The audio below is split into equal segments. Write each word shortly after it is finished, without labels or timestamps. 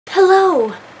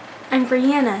Hello, I'm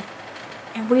Brianna,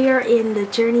 and we are in the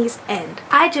journey's end.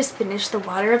 I just finished The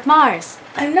Water of Mars.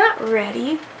 I'm not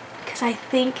ready, because I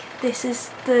think this is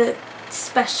the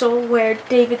special where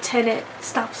David Tennant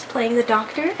stops playing the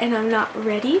doctor, and I'm not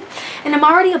ready. And I'm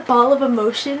already a ball of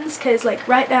emotions, because like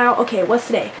right now, okay, what's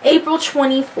today? April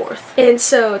 24th. And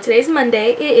so today's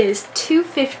Monday, it is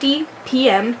 2:50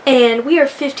 p.m. and we are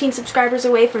 15 subscribers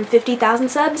away from 50,000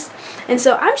 subs. And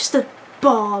so I'm just a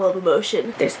ball of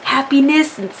emotion. There's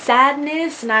happiness and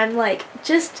sadness, and I'm like,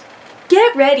 just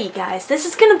get ready, guys. This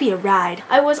is gonna be a ride.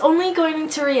 I was only going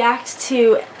to react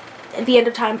to The End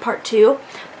of Time Part 2,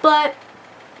 but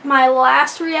my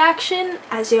last reaction,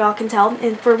 as y'all can tell,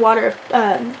 and for Water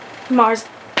of Mars,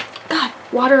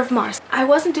 I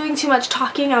wasn't doing too much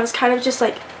talking. I was kind of just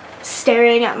like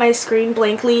staring at my screen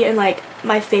blankly, and like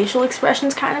my facial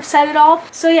expressions kind of said it all.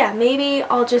 So yeah, maybe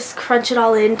I'll just crunch it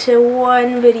all into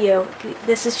one video.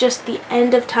 This is just The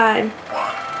End of Time.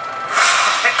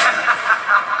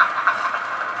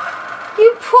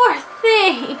 You poor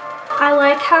thing! I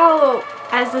like how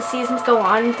as the seasons go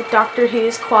on, the Doctor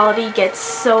Who's quality gets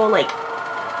so like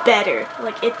better.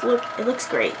 Like it looks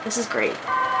great. This is great.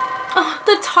 Oh,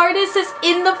 the TARDIS is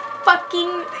in the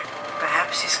fucking...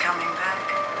 Perhaps he's coming back.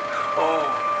 Oh,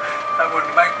 that would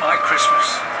make my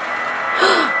Christmas.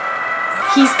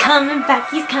 He's coming back,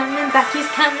 he's coming back,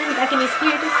 he's coming back, and he's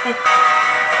here to stay.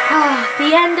 Ah,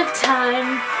 the end of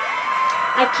time.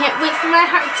 I can't wait for my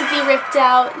heart to be ripped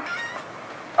out.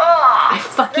 I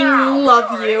fucking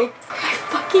love you. I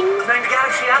fucking... Named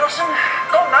Galaxy Allison?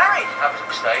 Got married. That was a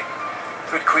mistake.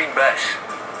 Good Queen Bess.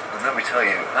 And let me tell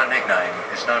you, her nickname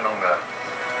is no longer...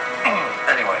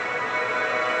 Anyway,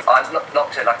 I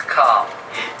locked it like a car.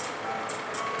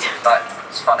 But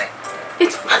it's funny.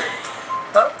 It's funny.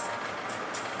 No? A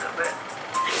little bit.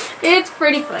 It's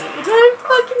pretty funny. I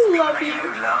fucking love you.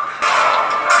 You laugh.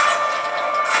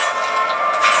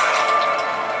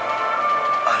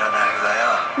 I don't know who they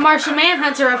are. Martian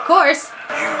Manhunter, of course.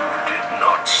 You did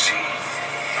not see.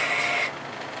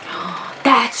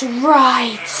 That's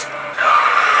right.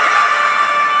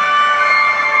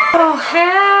 Oh,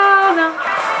 hell no.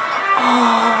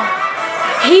 Oh,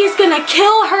 he's gonna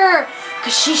kill her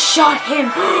because she shot him.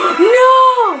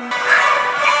 No!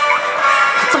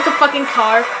 It's like a fucking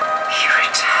car. He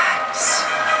returns.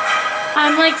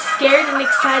 I'm like scared and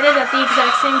excited at the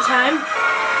exact same time.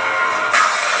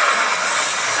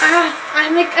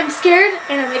 I'm scared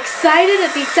and I'm excited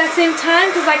at the exact same time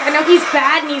because like I know he's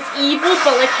bad and he's evil,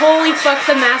 but like holy fuck,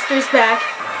 the Master's back.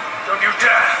 Don't you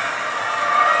dare!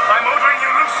 I'm ordering you,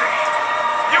 Lucy!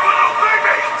 You will obey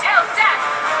me! Till death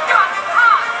does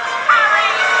part,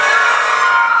 Harry!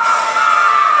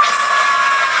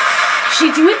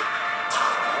 She do it?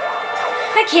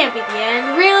 That can't be the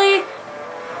end, really?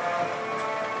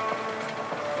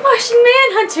 Martian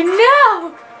Manhunter,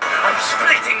 no! I'm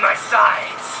splitting my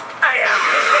sides! I am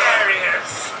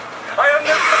hilarious! I am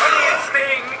the funniest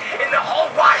thing in the whole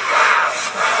wide world!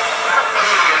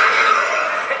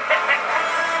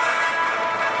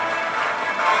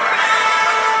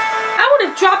 I would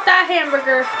have dropped that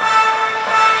hamburger.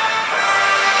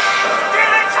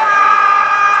 Dinner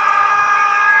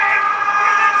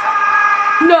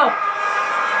time! No.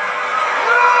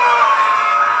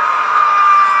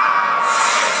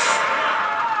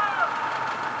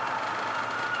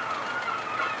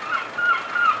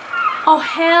 Oh,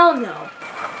 hell no.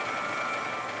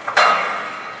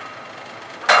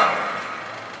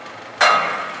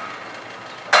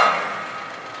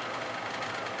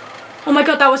 Oh my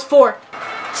god, that was 4.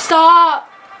 Stop.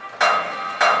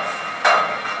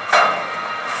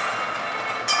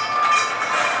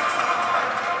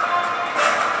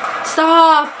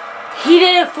 Stop. He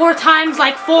did it 4 times,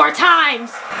 like 4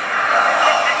 times.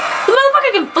 The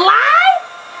motherfucker can fly?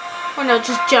 Or no,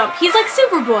 just jump. He's like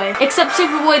Superboy. Except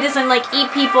Superboy doesn't like eat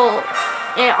people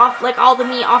off, like all the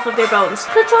meat off of their bones.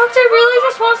 The doctor really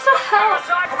just wants to help.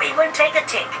 We won't take a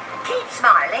tick. Keep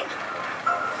smiling.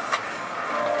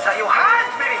 Is that your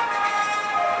hand, Minnie?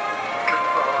 Good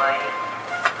boy.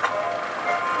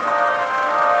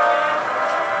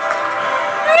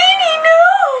 Minnie, no!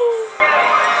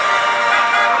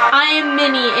 I am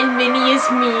Minnie, and Minnie is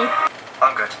me.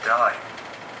 I'm going to die.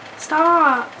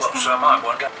 Stop. Well, so am I.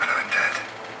 One guy. I'm dead.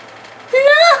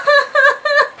 No!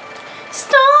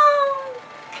 Stop!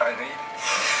 Tiny.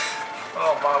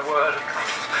 Oh, my word.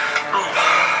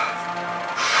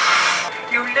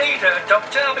 You need her,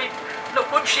 Doctor. I mean, look,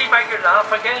 wouldn't she make you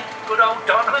laugh again? Good old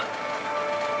Donna.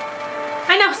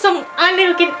 I know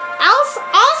who can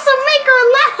also make her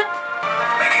laugh.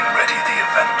 Making ready the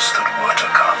events that were to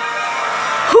come.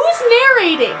 Who's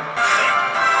narrating?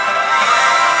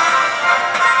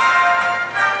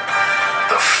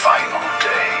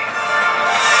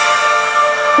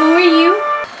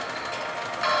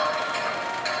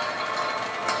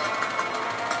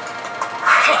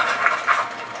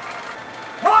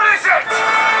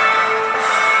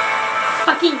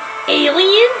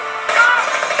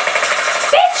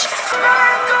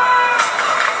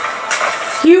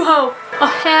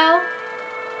 Hell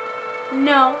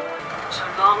no. So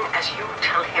long as you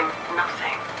tell him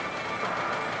nothing.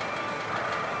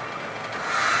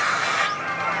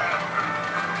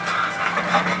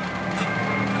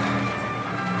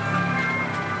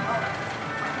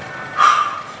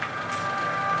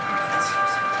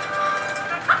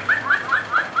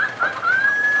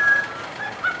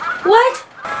 What?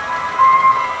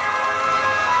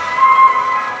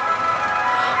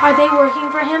 Are they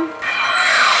working for him?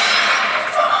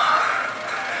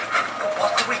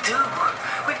 What do we do?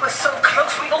 We were so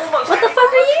close, we almost... What the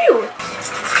fuck are you?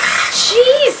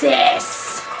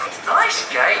 Jesus! Nice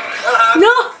game. Hello.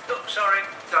 No! Oh, sorry.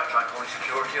 Don't try calling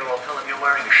security or I'll tell them you're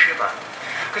wearing a shimmer.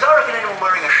 Because I reckon anyone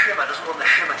wearing a shimmer doesn't want the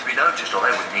shimmer to be noticed, or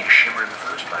they wouldn't need a shimmer in the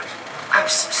first place. I'm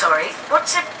sorry.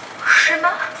 What's a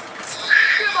shimmer?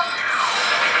 Shimmer?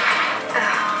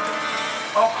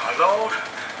 Oh, my lord.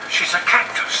 She's a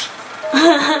cactus.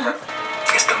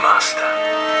 It's the master.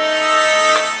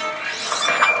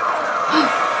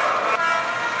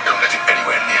 Don't let it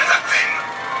anywhere near that thing.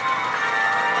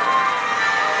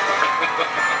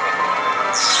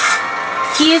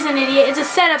 He is an idiot. It's a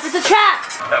setup. It's a trap.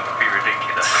 That would be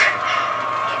ridiculous.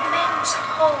 It means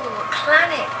whole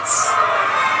planets.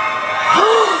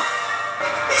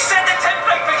 He said the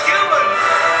template for human.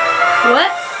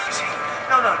 What?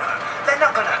 No. They're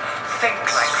not gonna think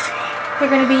like me. They're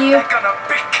gonna be you. They're gonna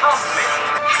become me.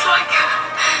 It's like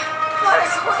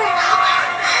it's all there now.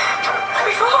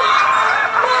 Before.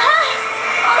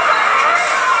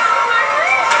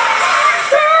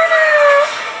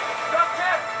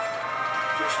 Doctor,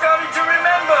 you're starting to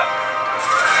remember.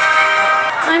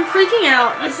 I'm freaking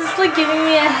out. This is like giving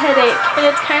me a headache, and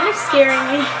it's kind of scaring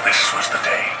me. This was the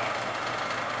day.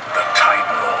 The Time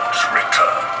Lord's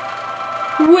return.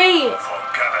 Wait. For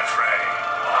Gallifrey.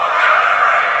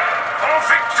 For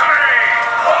victory.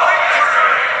 For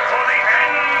victory. For the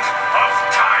end of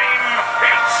time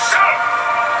itself.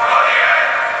 For the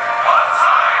end of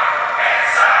time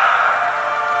itself.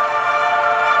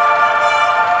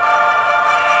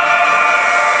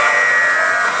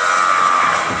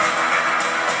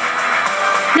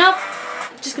 Nope.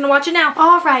 Just gonna watch it now.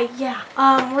 Alright, yeah.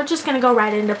 We're just gonna go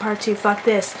right into part 2. Fuck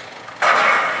this.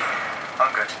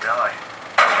 I'm going to die.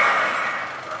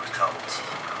 I was told.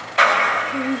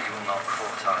 You'll knock 4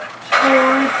 times.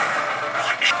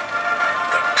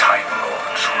 The Time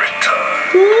Lord's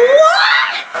return.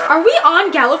 What? Are we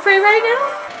on Gallifrey right now?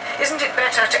 Isn't it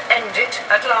better to end it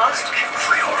at last? Thank you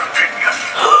for your opinion.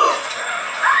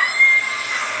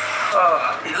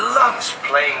 Oh, he loves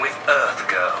playing with Earth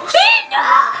girls.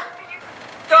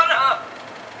 Donna!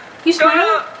 You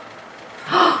smiling?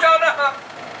 Donna!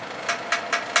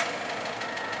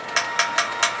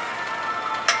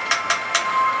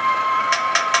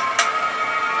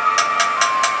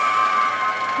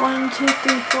 One, two,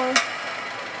 three, 4. A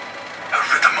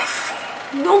rhythm of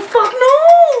 4. No, fuck no!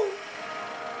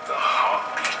 The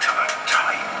heartbeat of a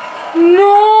Time Lord.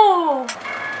 No!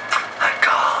 That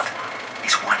guard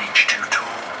is 1 inch too tall.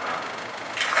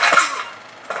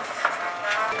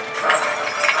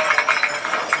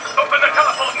 Open the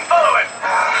teleport and follow it!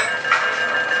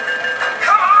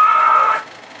 Come on!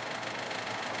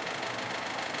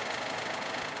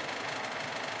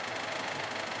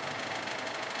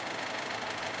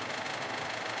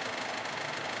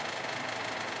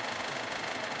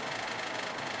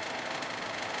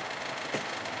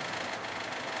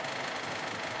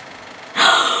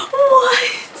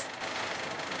 What?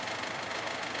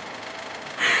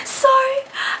 Sorry,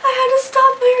 I had to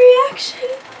stop my reaction.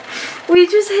 We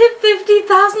just hit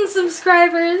 50,000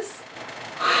 subscribers.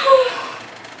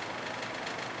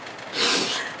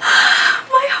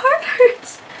 My heart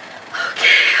hurts.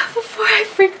 Okay, before I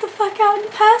freak the fuck out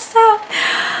and pass out,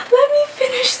 let me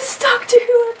finish this Doctor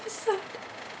Who episode.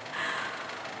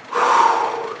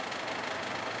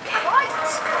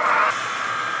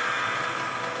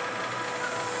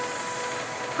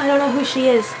 I don't know who she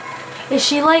is. Is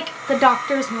she like the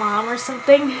Doctor's mom or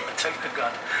something? Take the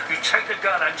gun. You take the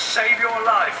gun and save your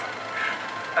life.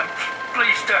 And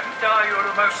please don't die. You're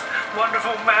the most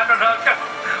wonderful man on earth. I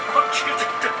don't want you to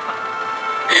die.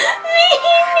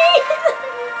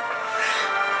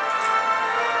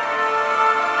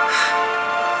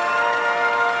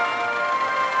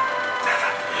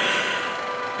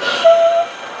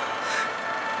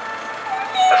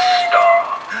 A star.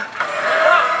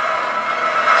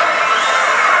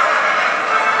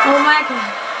 Oh my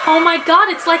god. Oh my god,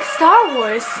 it's like Star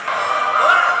Wars.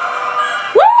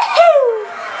 Woohoo!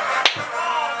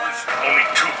 Only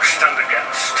 2 stand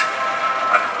against,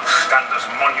 and will stand as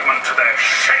monument to their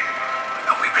shame,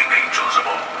 the weeping angels of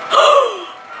all.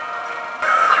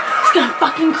 He's gonna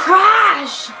fucking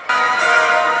crash!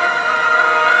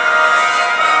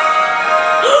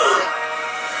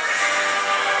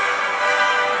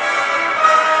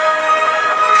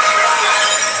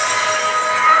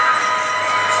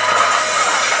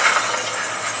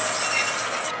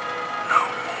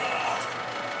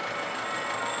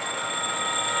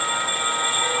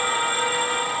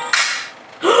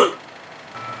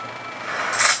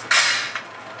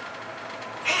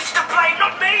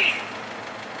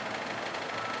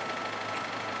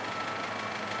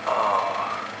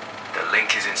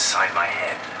 Inside my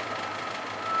head.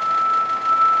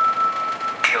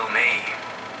 Kill me.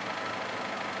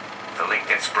 The link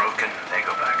gets broken, they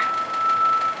go back.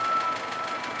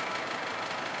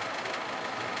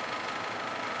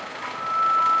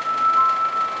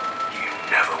 You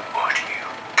never would, you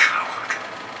coward.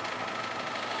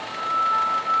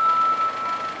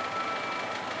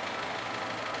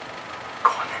 Go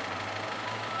on then.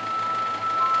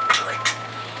 Too late.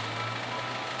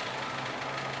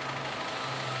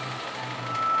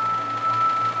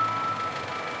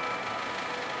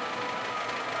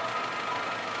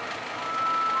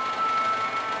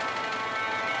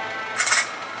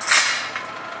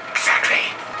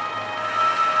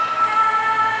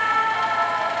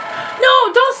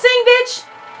 Don't sing, bitch!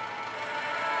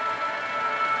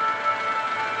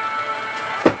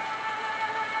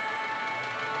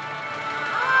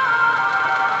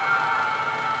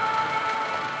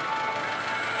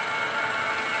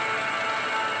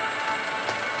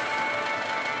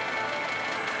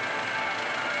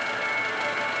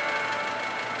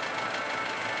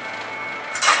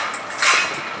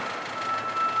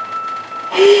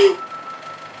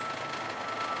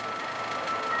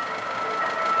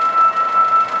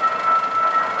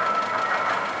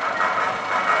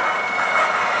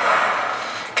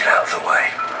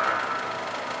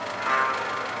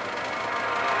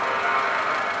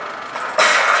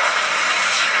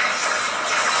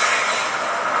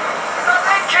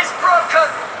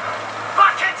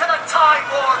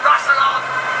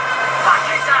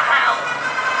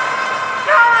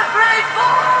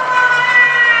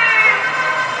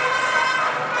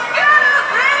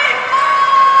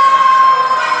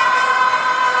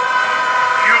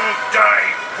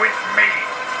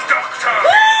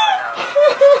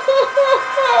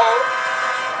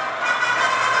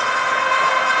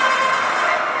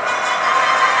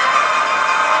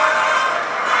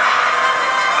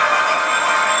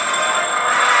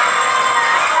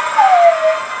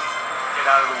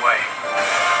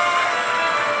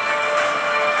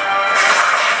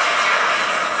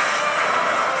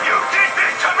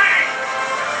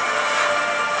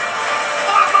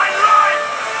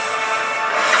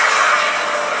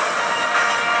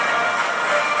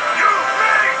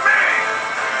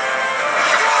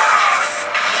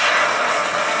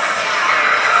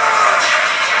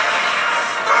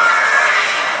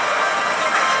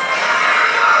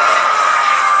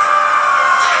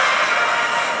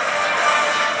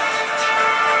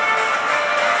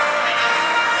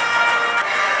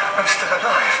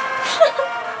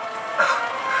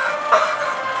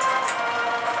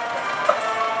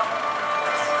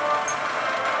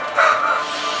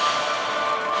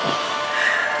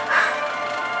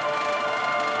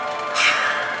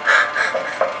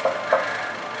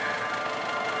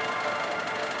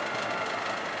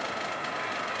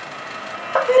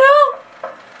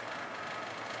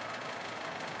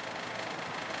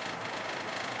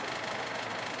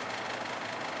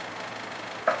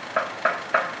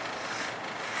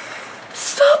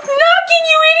 Stop knocking,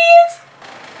 you idiots!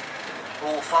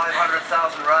 All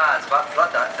 500,000 rides, about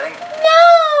flood that thing. No!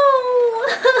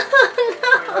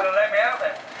 You better let me out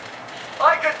then.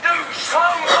 I could do so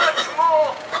much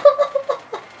more!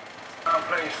 Oh,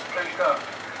 please, please go.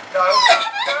 No,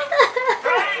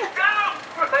 please don't,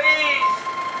 please!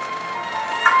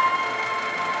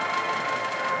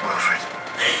 Wilfred.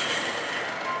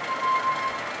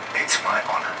 It's my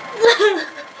honor.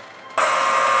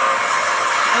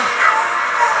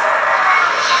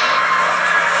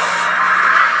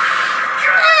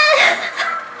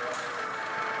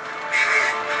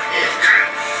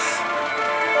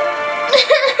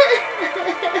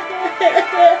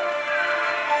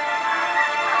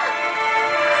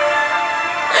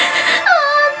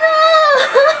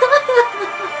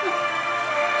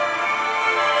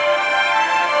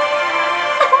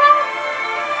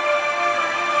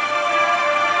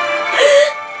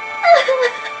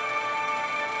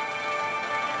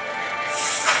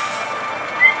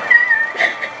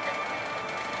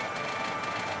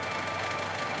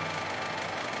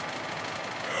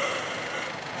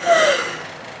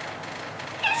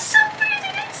 It's so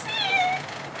pretty to see.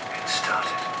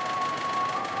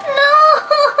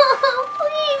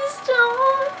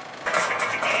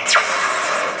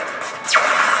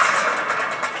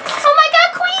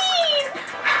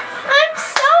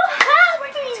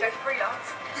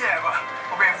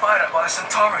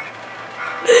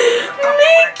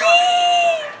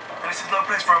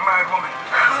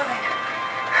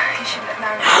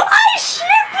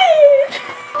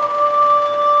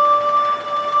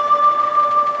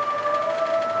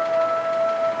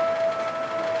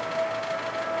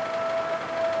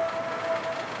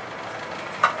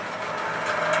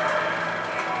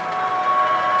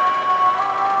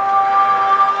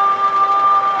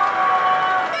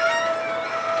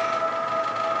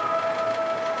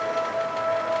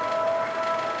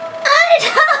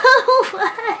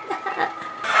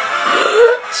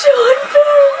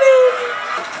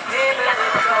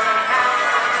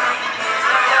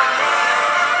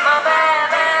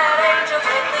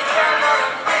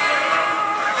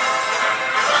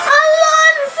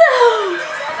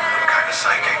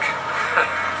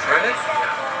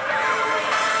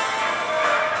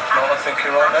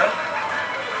 thinking right now?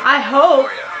 I hope.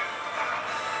 Oh, yeah.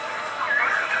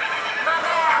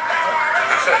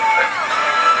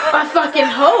 I fucking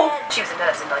hope. She was a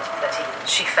nurse in 1913.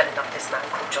 She fell in love with this man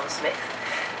called John Smith.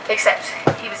 Except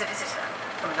he was a visitor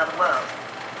from another world.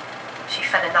 She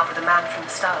fell in love with a man from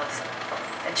the stars.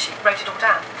 And she wrote it all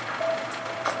down.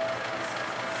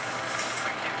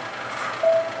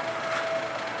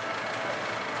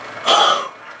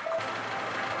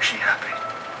 Was she happy in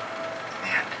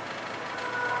the end?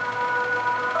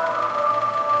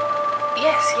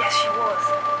 Yes, she was.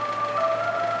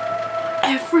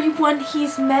 Everyone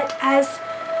he's met as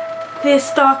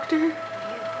this doctor.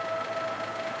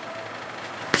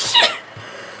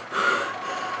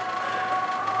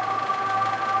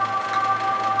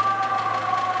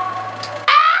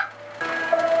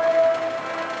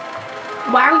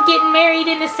 Why are we getting married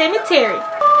in the cemetery?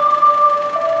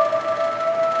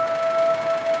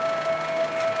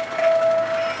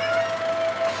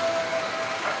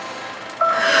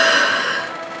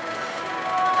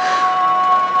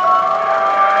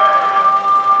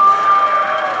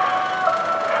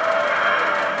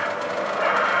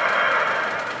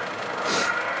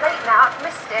 Late now, I've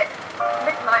missed it.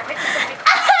 Midnight, midnight.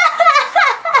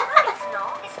 No, it's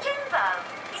not. It's Jimbo.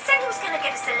 He said he was going to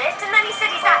give us a lift, and then he said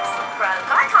his axle broke.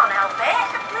 I can't help it.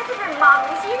 Look at him, Mum.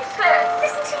 He's useless.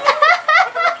 Listen to you.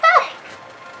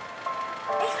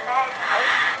 He's fair, though.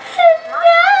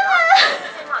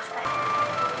 Too much better.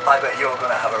 I bet you're going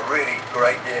to have a really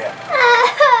great year. Yeah?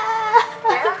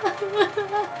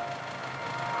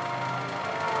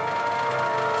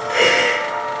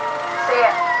 See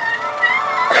ya.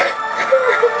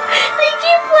 They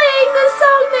keep playing the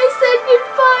song they said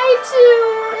goodbye to.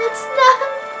 It's not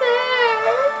fair.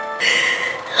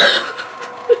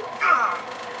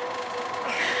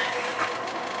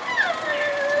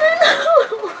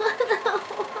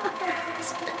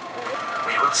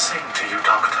 We will sing to you,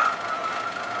 Doctor.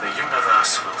 The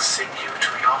universe will sing you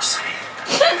to your sleep.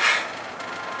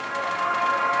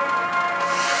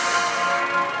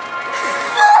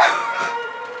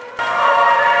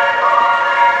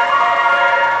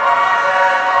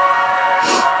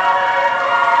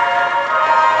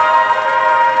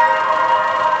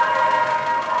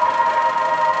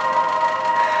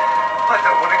 I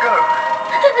don't want to go.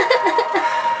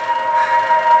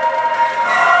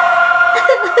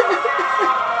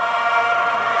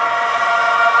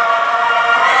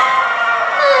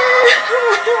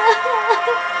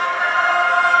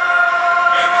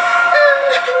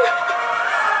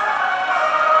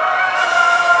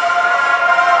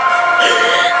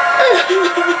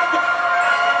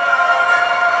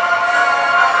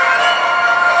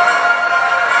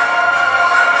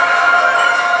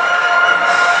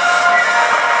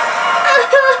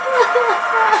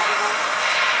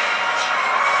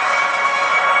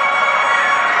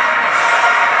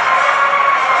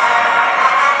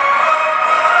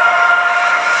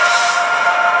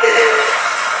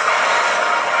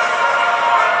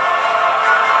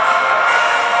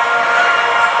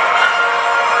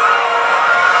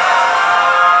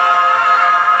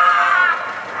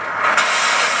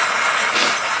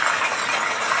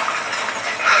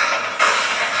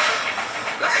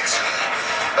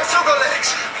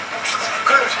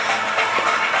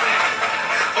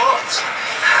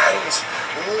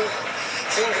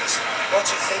 Fingers, lots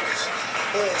of fingers,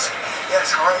 ears,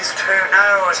 yes, eyes too,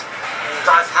 nose, and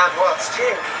I've had worse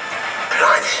too.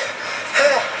 Blind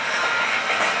hair.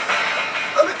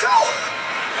 I'm a girl.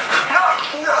 No.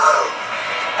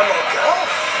 I'm not a girl.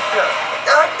 No.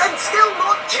 I'm still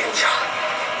not Ginger.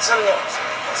 Something else.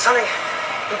 Something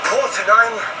important.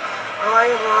 I'm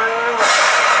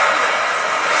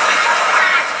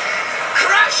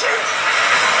crashing.